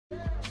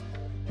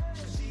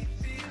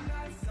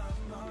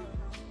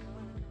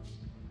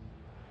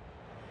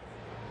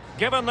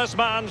Given this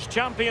man's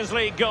Champions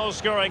League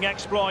goal-scoring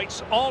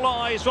exploits, all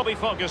eyes will be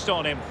focused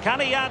on him. Can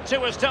he add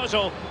to his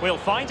total? We'll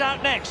find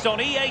out next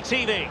on EA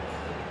TV.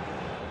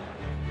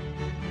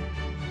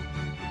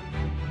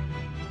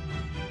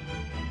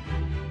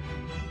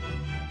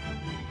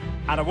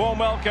 And a warm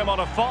welcome on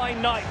a fine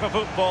night for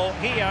football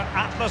here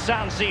at the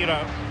San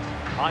Siro.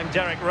 I'm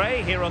Derek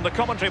Ray here on the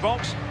commentary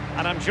box,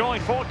 and I'm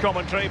joined for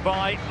commentary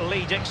by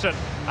Lee Dixon.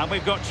 And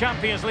we've got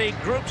Champions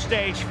League group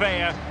stage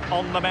fare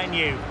on the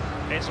menu.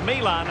 It's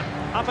Milan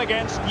up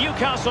against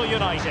Newcastle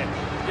United.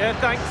 Yeah,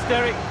 thanks,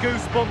 Derek.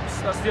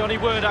 Goosebumps, that's the only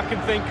word I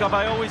can think of.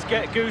 I always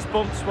get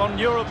goosebumps on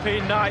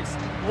European nights,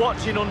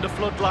 watching under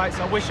floodlights.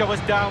 I wish I was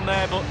down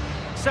there, but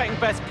second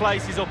best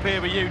place is up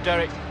here with you,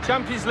 Derek.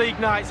 Champions League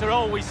nights are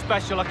always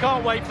special. I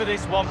can't wait for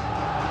this one.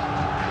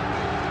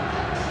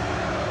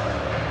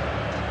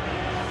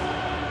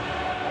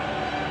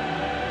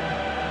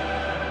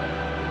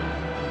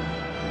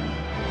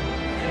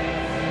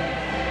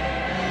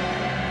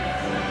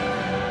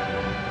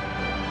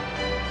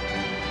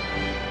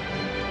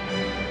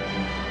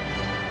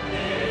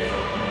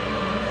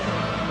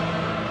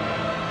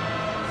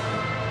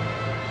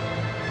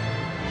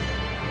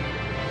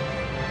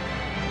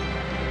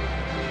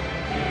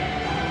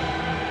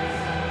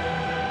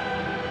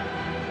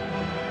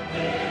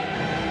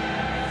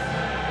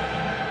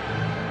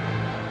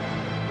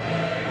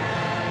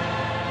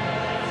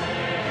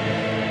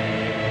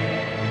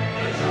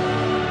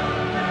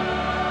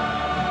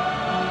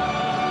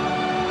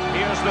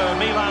 The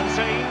Milan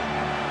team.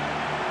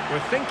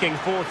 We're thinking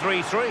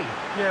 4-3-3.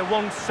 Yeah,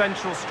 one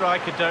central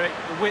striker, Derek.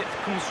 The width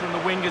comes from the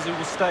wingers who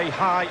will stay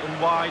high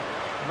and wide.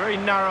 A very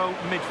narrow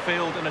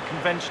midfield and a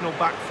conventional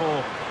back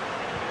four.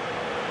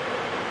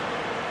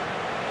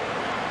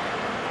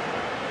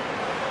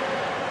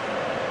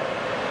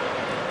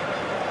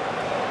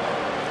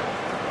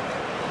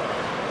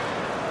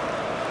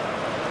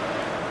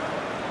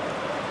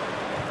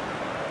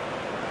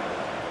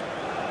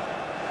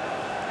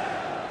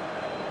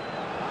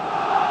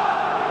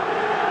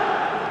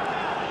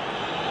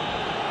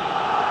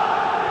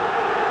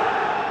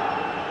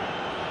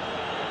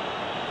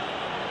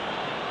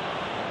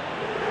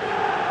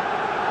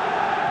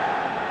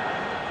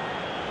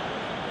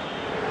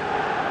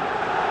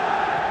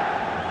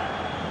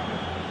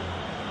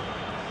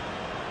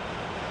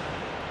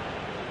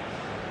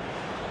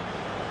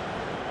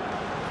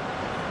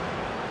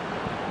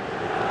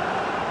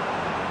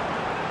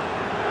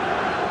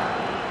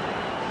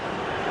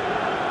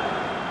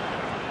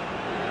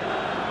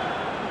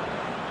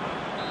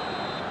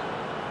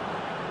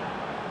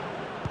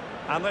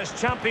 And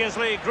this Champions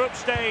League group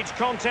stage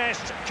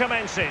contest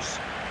commences.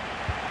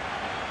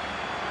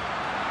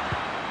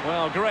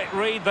 Well, great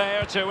read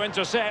there to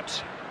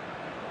intercept.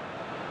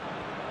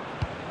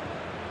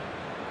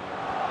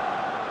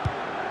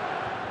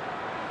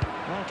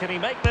 Well, can he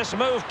make this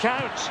move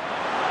count?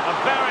 A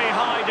very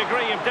high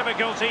degree of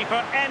difficulty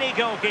for any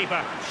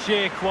goalkeeper.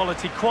 Sheer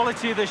quality.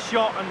 Quality of the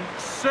shot and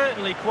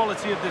certainly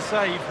quality of the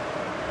save.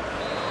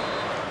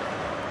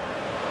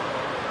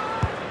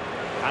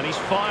 And he's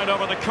fired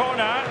over the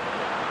corner.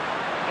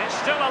 It's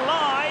still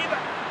alive.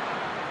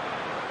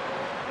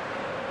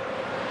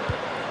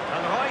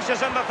 And Royce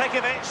is in the thick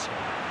of it.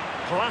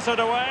 Clattered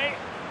away.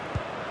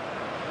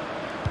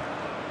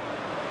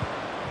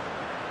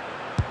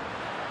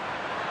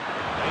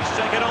 He's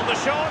taken on the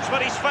shots,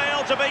 but he's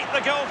failed to beat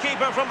the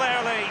goalkeeper from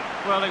there, Lee.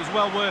 Well, it was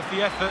well worth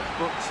the effort,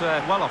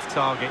 but well off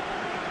target.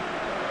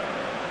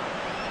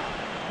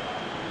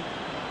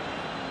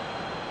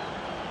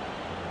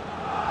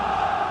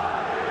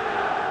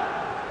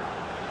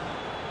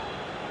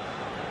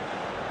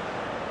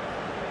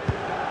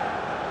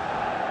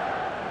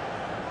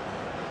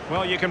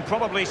 Well, you can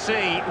probably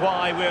see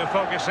why we're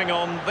focusing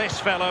on this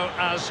fellow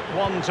as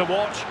one to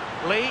watch.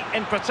 Lee,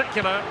 in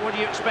particular, what do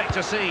you expect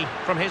to see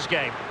from his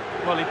game?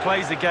 Well, he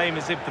plays the game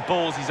as if the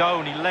ball's his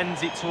own. He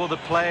lends it to other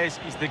players.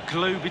 He's the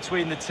glue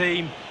between the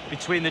team,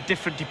 between the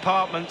different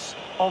departments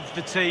of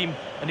the team,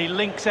 and he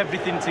links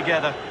everything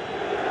together.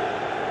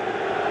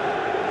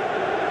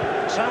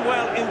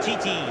 Samuel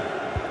UTD.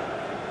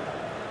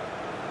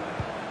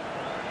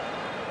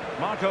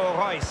 Marco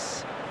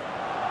Reus.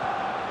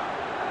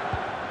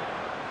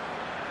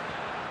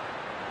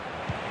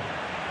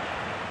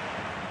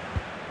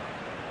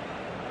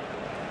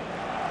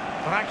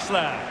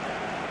 Draxler.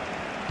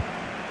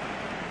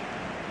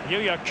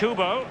 Yuya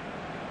Kubo.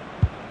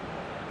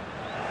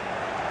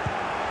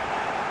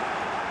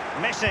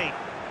 Messi.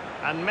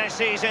 And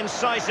Messi's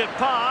incisive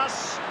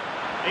pass.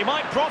 He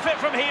might profit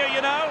from here,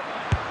 you know.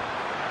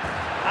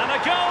 And a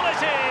goal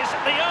it is,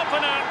 the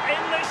opener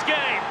in this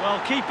game.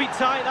 Well, keep it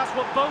tight, that's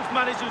what both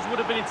managers would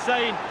have been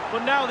saying.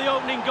 But now the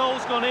opening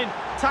goal's gone in.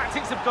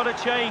 Tactics have got to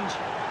change.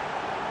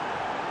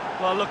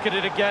 Well, look at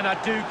it again.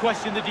 I do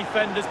question the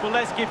defenders, but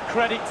let's give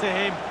credit to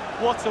him.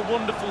 What a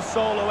wonderful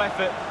solo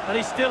effort. And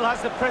he still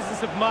has the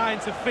presence of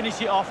mind to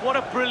finish it off. What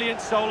a brilliant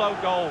solo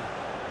goal.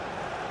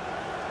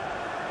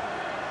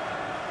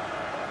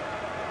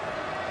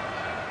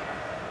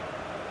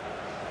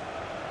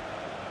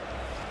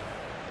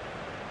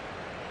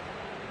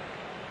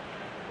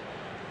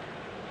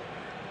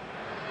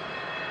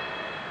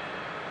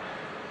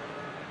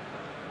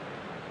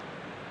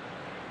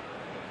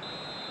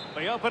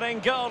 The opening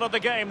goal of the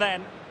game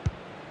then.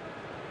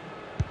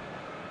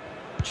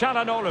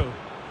 Çalhanoğlu.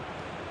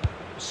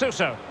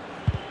 Suso.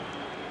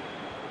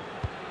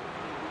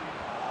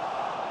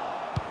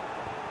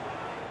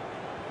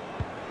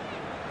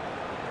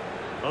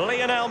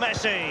 Lionel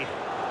Messi.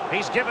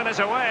 He's given us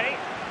away.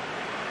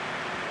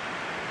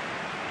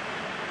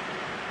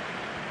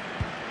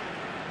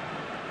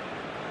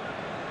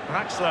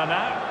 Draxler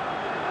now.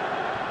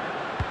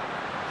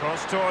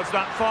 Cross towards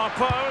that far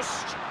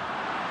post.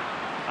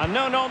 And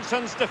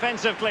no-nonsense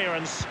defensive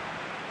clearance.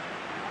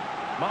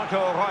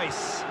 Marco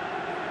Reus.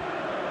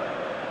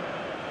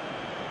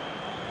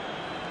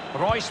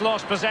 Reus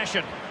lost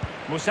possession.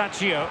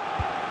 Musacchio.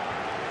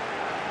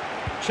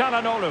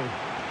 Çalhanoğlu.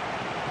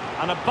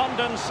 An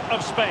abundance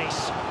of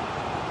space.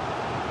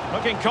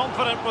 Looking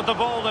confident with the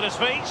ball at his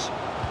feet.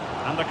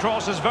 And the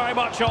cross is very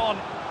much on.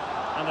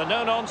 And a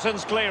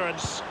no-nonsense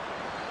clearance.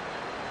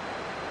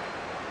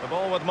 The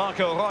ball with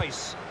Marco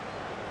Reus.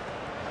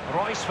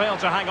 Reus failed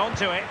to hang on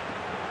to it.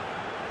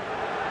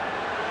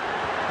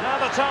 Now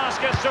the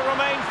task is to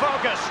remain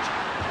focused.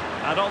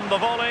 And on the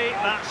volley,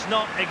 that's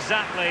not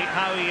exactly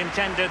how he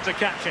intended to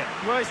catch it.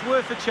 Well, it's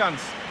worth a chance.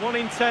 1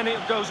 in 10,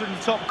 it goes in the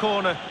top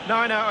corner.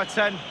 9 out of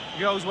 10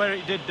 goes where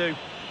it did do.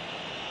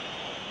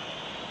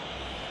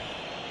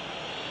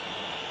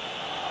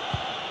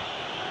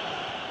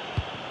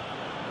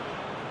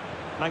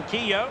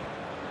 Manquillo.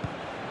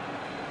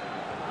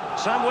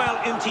 Samuel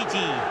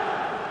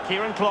Umtiti.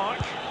 Kieran Clark.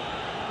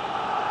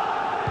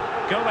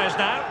 Gomez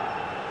now.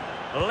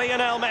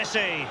 Lionel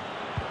Messi.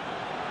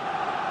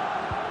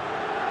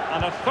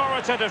 An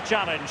authoritative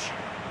challenge.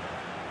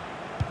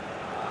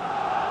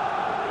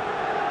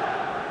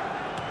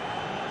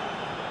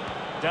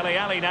 Dele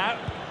Alli now.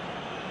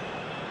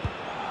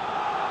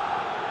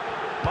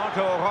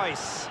 Marco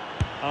Reus.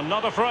 I'm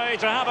not afraid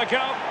to have a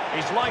go.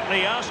 He's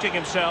likely asking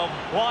himself,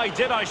 why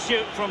did I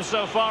shoot from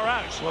so far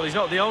out? Well, he's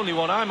not the only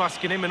one. I'm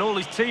asking him, and all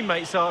his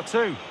teammates are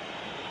too.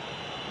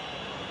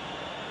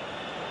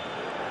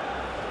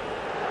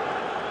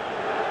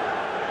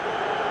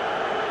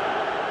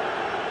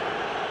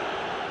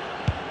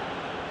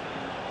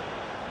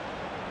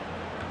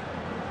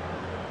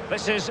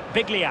 This is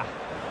Biglia.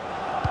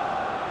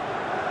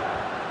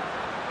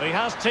 He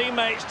has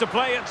teammates to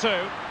play it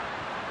to.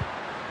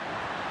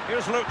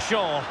 Here's Luke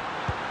Shaw.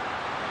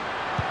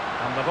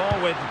 And the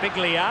ball with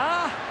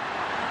Biglia.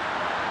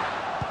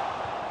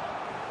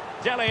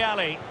 Dele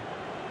Alli.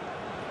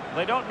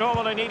 They don't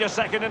normally need a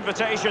second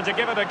invitation to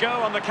give it a go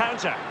on the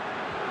counter.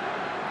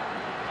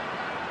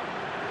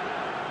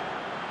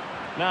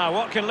 Now,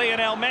 what can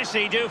Lionel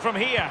Messi do from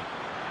here?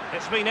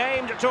 It's been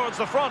aimed towards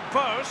the front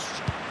post.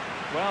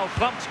 Well,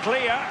 thumped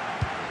clear.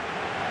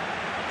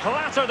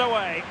 Clattered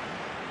away.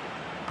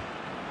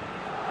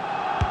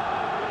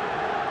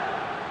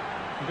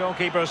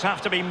 Goalkeepers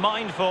have to be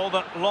mindful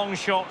that long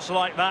shots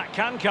like that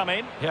can come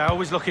in. Yeah, I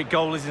always look at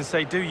goalies and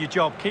say, do your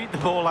job, keep the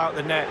ball out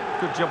the net.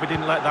 Good job he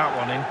didn't let that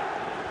one in.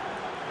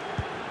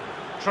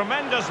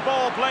 Tremendous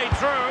ball played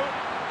through.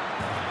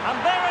 And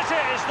there it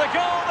is, the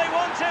goal they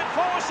wanted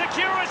for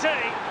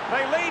security.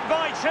 They lead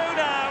by 2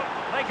 now.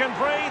 They can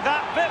breathe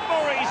that bit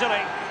more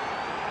easily.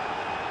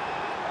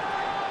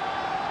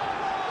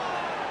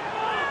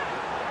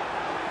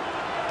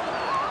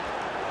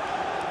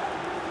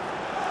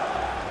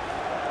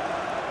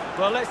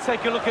 Well, let's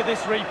take a look at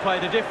this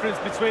replay. The difference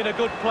between a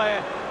good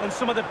player and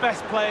some of the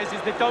best players is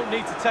they don't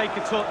need to take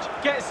a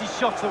touch. Gets his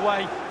shot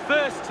away.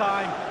 First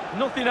time,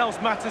 nothing else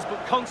matters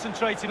but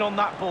concentrating on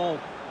that ball.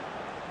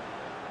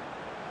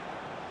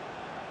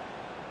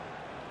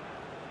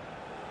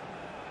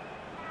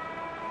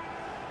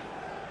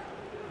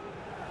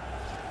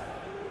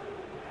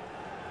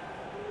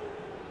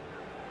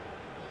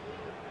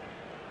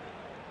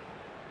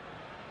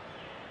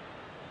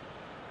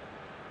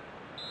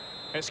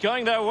 It's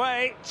going their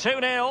way,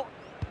 2-0.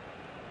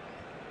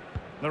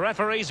 The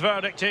referee's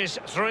verdict is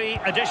 3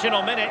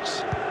 additional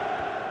minutes.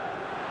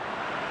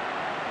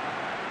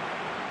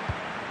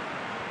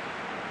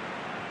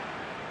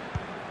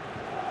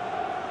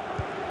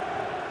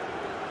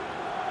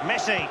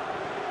 Messi.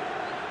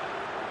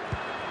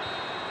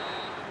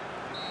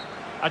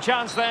 A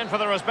chance then for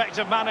the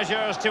respective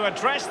managers to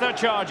address their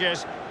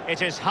charges.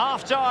 It is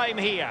half-time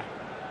here.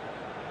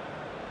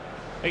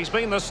 He's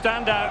been the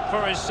standout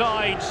for his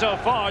side so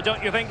far,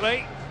 don't you think,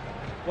 Lee?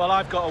 Well,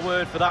 I've got a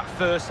word for that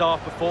first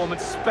half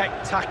performance.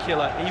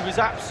 Spectacular. He was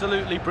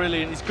absolutely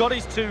brilliant. He's got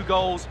his 2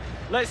 goals.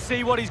 Let's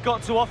see what he's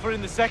got to offer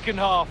in the second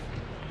half.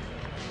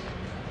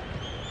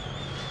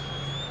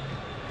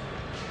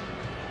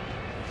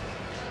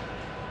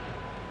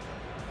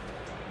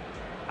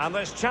 And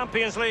this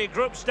Champions League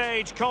group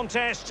stage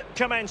contest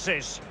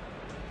commences.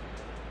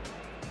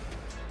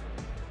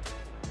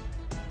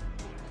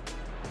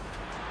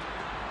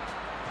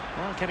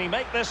 Well, can he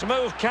make this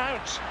move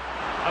count?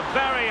 A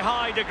very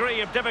high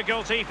degree of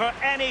difficulty for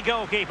any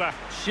goalkeeper.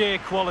 Sheer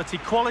quality.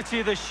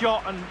 Quality of the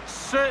shot and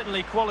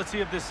certainly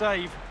quality of the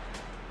save.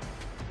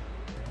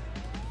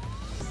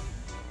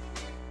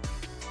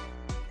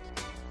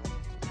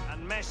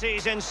 And Messi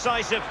Messi's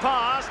incisive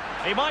pass.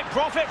 He might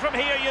profit from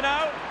here, you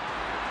know.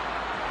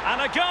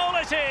 And a goal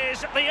it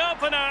is, the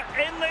opener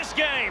in this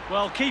game.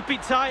 Well, keep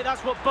it tight,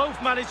 that's what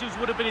both managers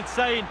would have been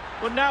saying.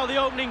 But now the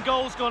opening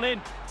goal's gone in.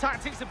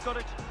 Tactics have got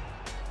to...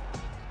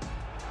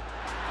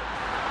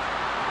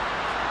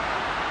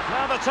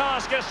 Now the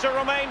task is to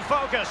remain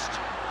focused.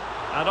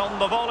 And on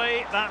the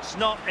volley, that's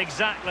not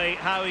exactly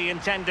how he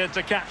intended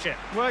to catch it.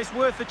 Well, it's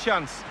worth a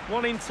chance.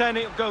 1 in 10,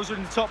 it goes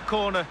in the top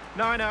corner.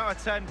 9 out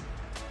of 10.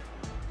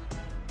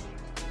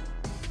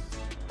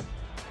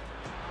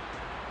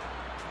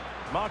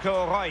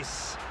 Marco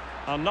Reus,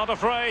 and not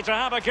afraid to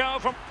have a go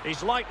from...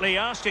 He's likely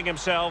asking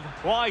himself,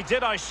 why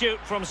did I shoot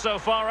from so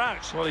far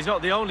out? Well, he's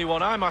not the only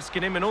one. I'm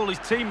asking him, and all his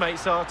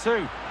teammates are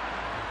too.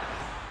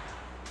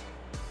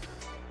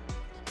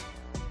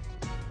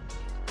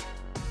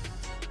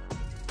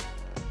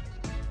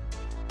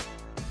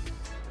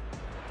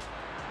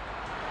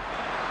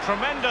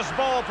 Tremendous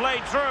ball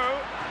played through.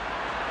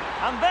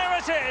 And there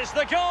it is,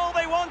 the goal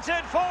they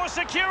wanted for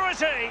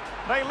security.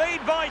 They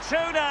lead by 2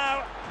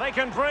 now. They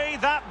can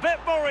breathe that bit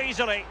more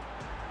easily.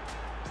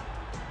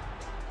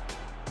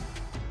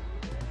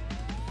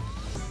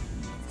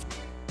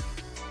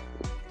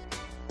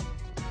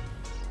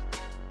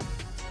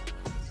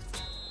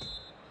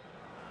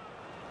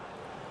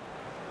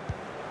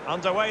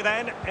 Underway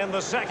then in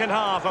the second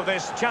half of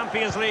this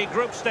Champions League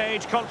group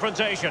stage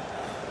confrontation.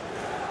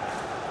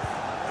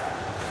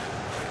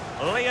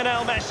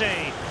 Lionel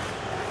Messi.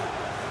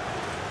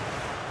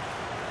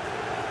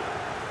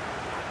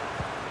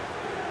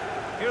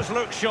 Here's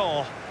Luke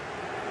Shaw.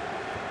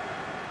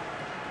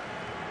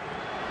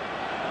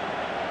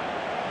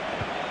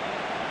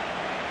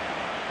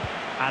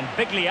 And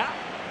Biglia.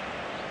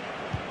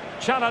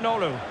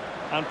 Çalhanoğlu.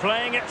 And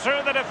playing it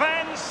through the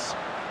defence.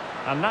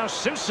 And now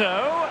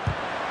Suso.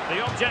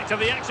 The object of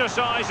the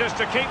exercise is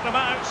to keep them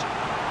out.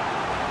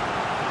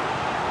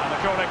 And a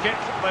corner kick,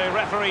 the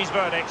referee's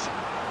verdict.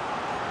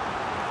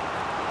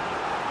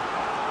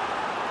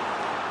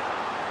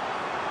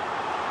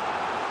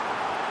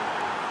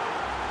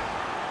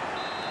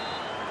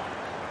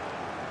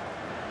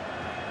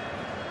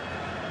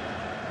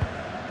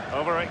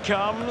 Over it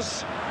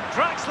comes.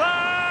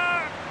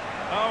 Draxler!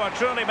 Oh, a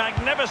truly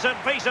magnificent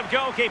piece of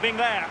goalkeeping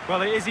there.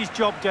 Well, it is his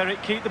job,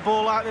 Derek. Keep the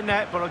ball out of the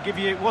net, but I'll give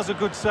you, it was a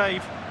good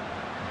save.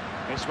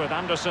 It's with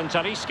Anderson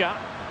Talisca.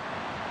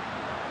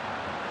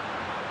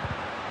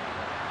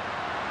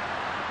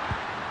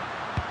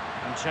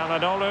 And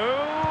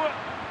Çalhanoğlu.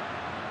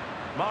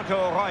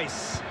 Marco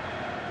Reus.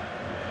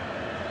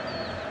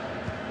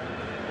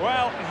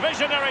 Well,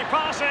 visionary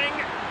passing.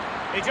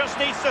 He just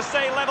needs to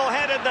stay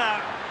level-headed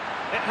now.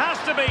 It has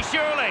to be,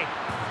 surely.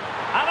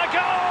 And a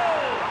goal!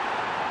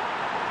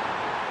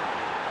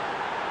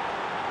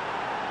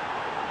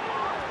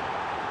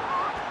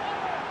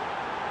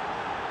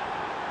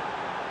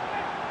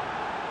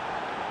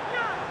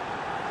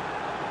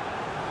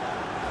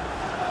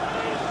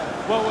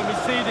 Well, when we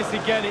see this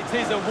again, it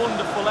is a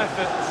wonderful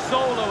effort,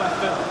 solo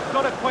effort.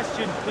 Got to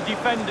question the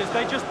defenders.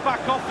 They just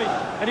back off it,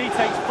 and he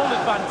takes full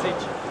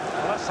advantage.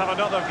 Well, let's have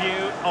another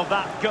view of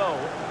that goal.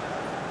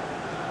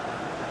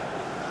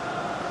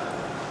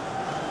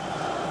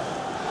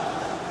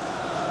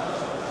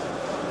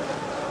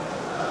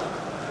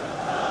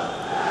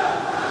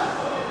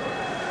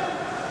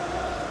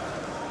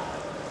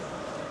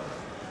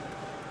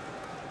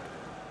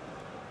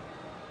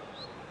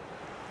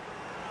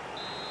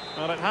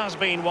 Well, it has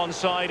been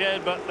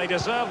one-sided, but they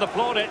deserve the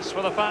plaudits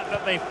for the fact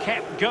that they've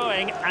kept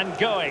going and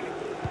going.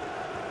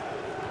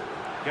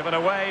 Given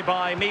away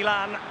by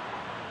Milan.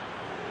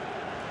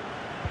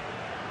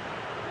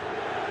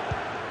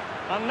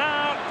 And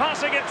now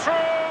passing it through.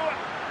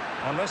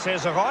 And this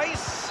is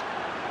Reus.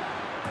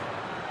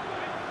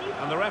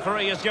 And the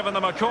referee has given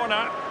them a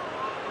corner.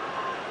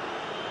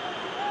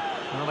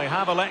 Well, they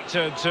have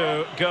elected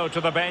to go to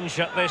the bench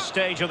at this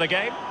stage of the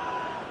game.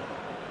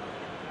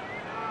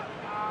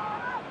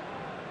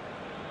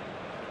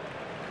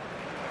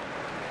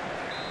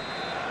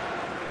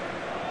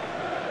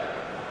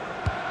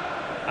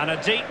 And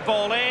a deep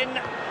ball in,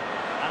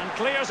 and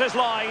clears his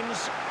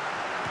lines.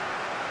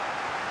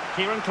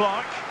 Kieran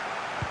Clark.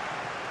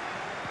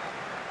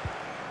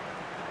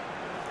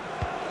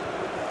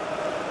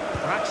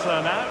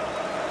 Draxler now.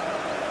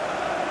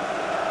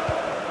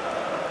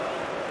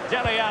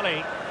 Dele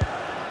Alli.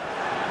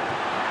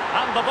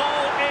 And the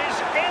ball is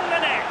in the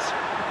net.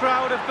 The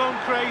crowd have gone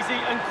crazy,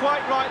 and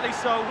quite rightly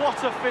so.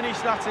 What a finish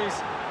that is.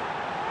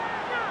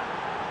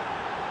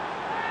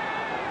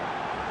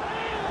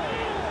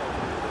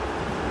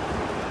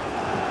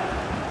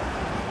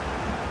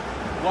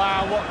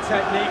 Wow, what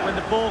technique. When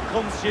the ball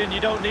comes to you and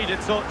you don't need a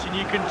touch and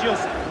you can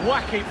just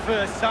whack it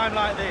first time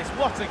like this.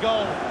 What a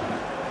goal.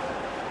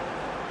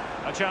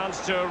 A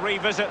chance to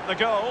revisit the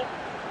goal.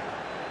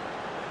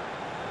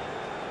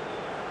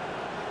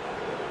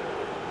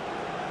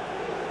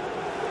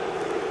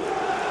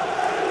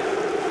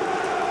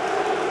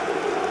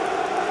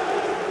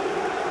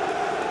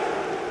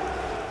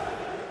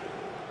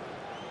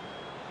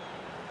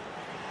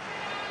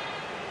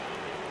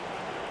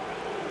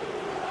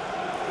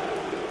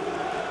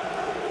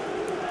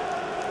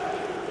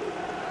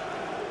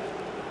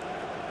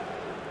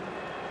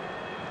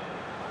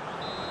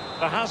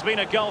 There has been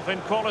a gulf in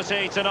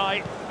quality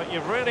tonight, but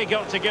you've really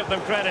got to give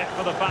them credit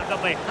for the fact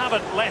that they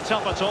haven't let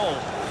up at all.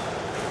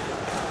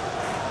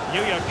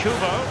 Yuya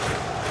Kubo,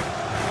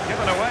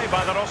 given away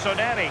by the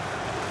Rossoneri.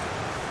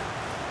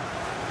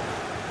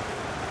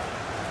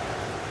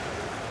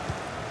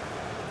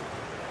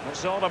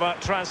 It's all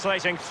about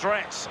translating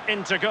threats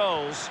into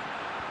goals.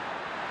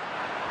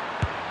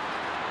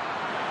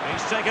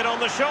 He's taken on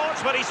the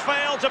shots, but he's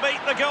failed to beat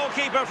the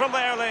goalkeeper from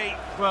there, Lee.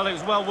 Well, it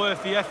was well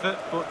worth the effort,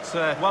 but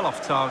well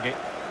off target.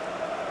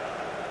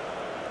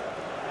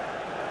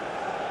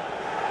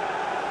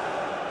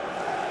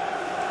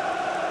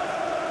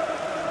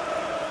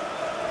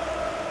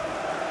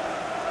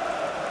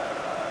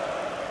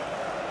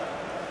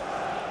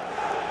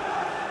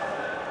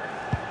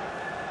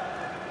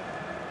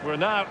 We're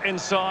now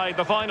inside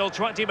the final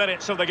 20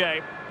 minutes of the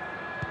game.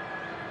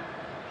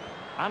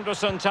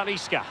 Anderson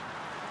Talisca.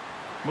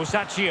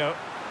 Musacchio.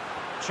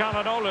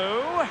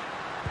 Çalhanoğlu.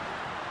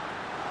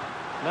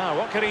 Now,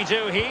 what can he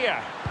do here?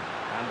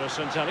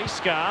 Anderson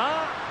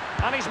Talisca.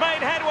 And he's made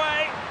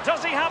headway.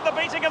 Does he have the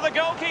beating of the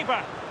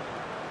goalkeeper?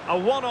 A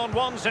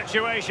one-on-one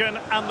situation,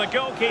 and the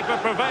goalkeeper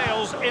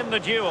prevails in the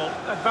duel.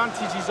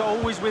 Advantage is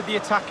always with the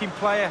attacking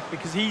player,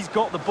 because he's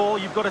got the ball.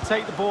 You've got to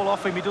take the ball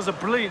off him. He does a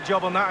brilliant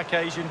job on that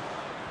occasion.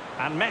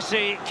 And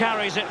Messi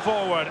carries it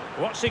forward.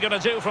 What's he going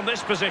to do from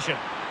this position?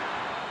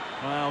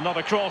 Well, not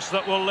a cross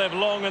that will live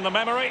long in the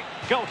memory.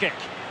 Goal kick.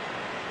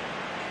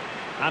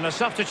 And a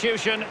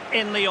substitution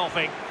in the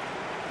offing.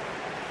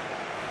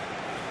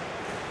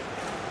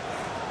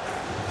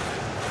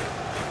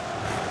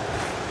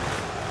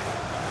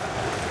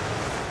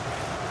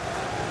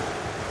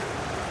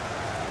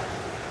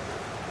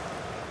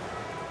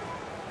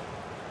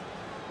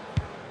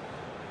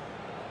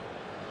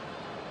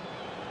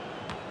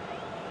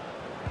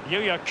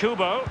 Yuya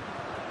Kubo.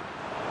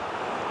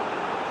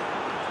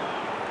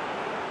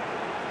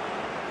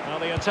 Well,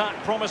 the attack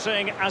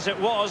promising as it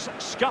was,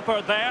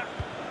 scuppered there.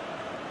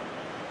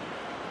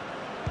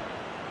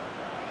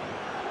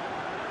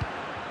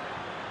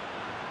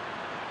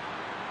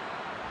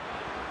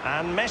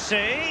 And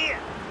Messi.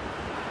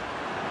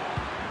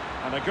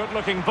 And a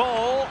good-looking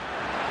ball.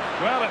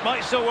 Well, it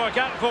might still work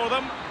out for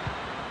them.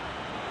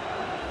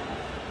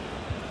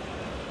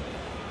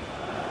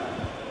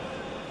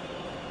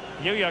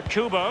 Yuya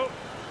Kubo.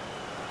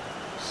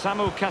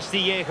 Samu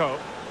Castillejo.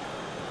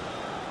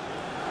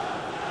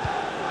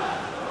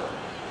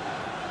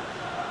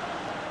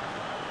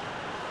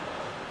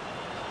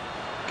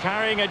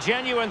 Carrying a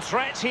genuine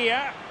threat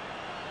here.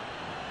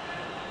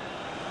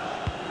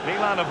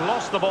 Milan have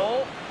lost the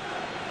ball.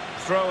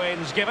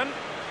 Throw-ins given.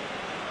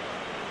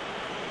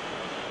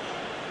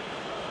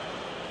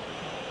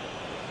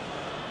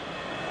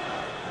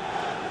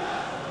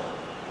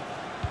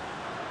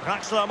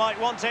 Draxler might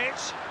want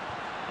it.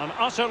 An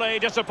utterly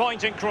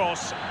disappointing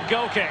cross.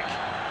 Goal kick.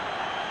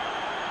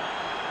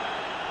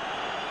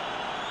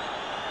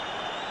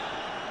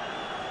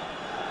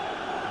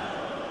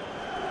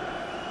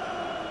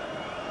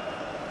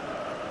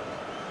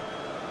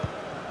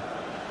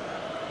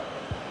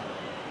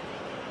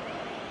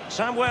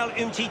 Samuel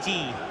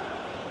Umtiti.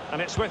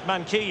 And it's with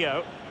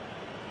Manquillo.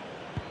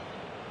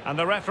 And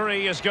the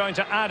referee is going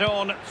to add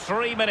on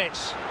 3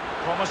 minutes.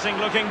 Promising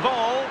looking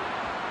ball.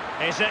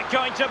 Is it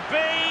going to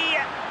be?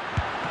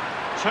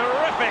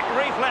 Terrific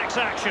reflex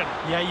action.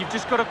 Yeah, you've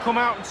just got to come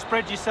out and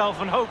spread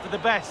yourself and hope for the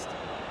best.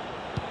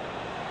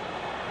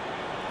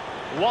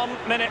 1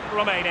 minute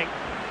remaining.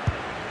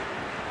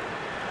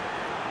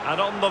 And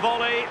on the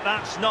volley,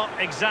 that's not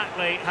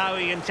exactly how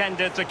he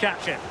intended to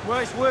catch it. Well,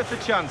 it's worth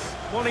a chance.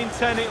 1 in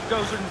 10, it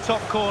goes in the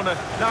top corner.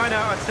 9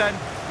 out of 10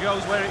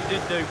 goes where it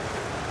did do.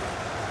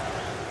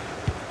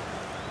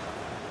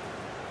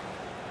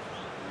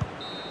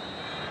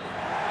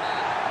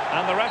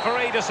 And the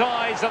referee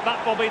decides that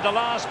that will be the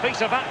last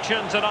piece of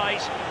action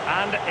tonight.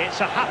 And it's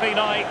a happy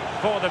night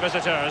for the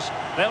visitors.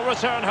 They'll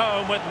return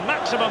home with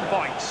maximum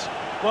points.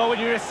 Well, when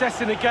you're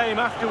assessing the game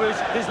afterwards,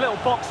 there's little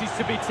boxes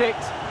to be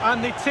ticked.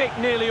 And they tick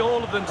nearly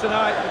all of them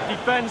tonight. The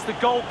defence, the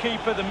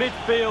goalkeeper, the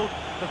midfield,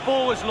 the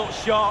forwards look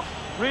sharp.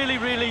 Really,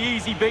 really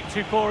easy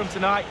victory for them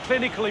tonight.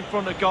 Clinical in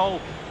front of goal.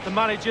 The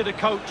manager, the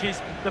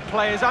coaches, the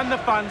players and the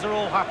fans are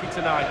all happy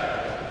tonight.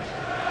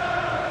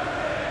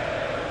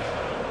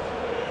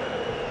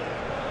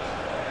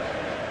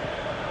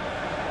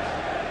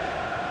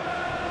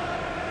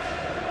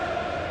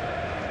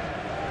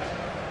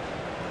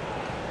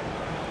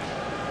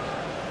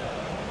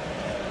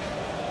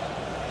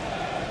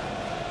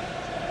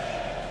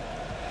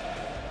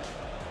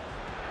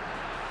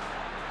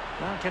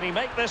 Now, can he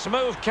make this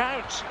move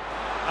count?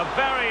 A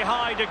very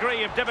high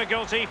degree of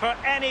difficulty for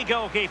any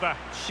goalkeeper.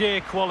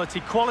 Sheer quality.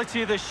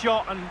 Quality of the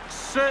shot and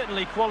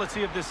certainly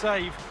quality of the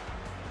save.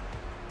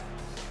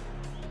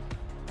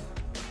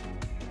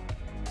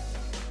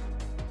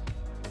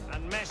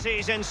 And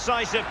Messi's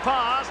incisive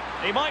pass.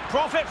 He might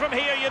profit from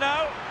here, you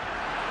know.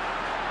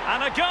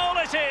 And a goal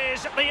it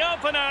is, the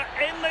opener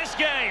in this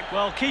game.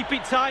 Well, keep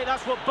it tight.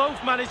 That's what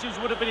both managers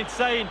would have been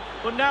saying.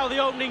 But now the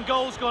opening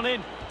goal's gone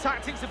in.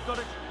 Tactics have got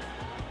to...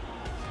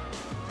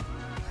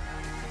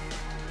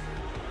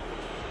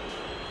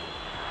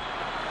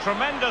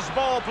 Tremendous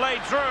ball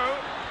played through.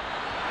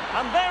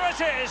 And there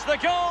it is, the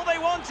goal they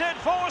wanted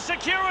for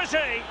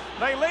security.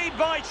 They lead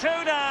by 2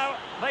 now.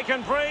 They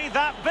can breathe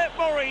that bit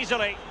more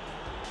easily.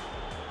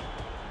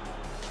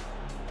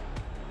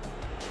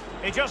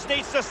 He just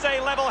needs to stay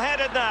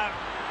level-headed now.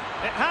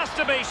 It has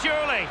to be,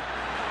 surely.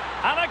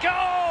 And a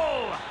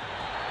goal!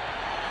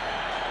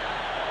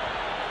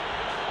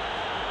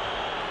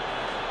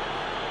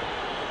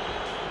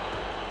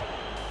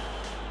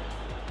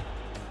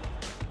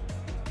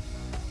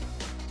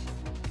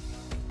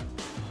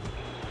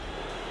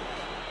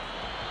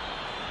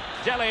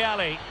 Dele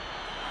Alli.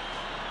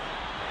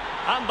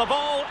 And the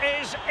ball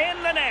is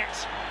in the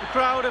net. The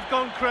crowd have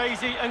gone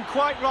crazy, and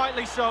quite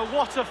rightly so.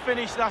 What a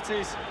finish that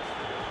is.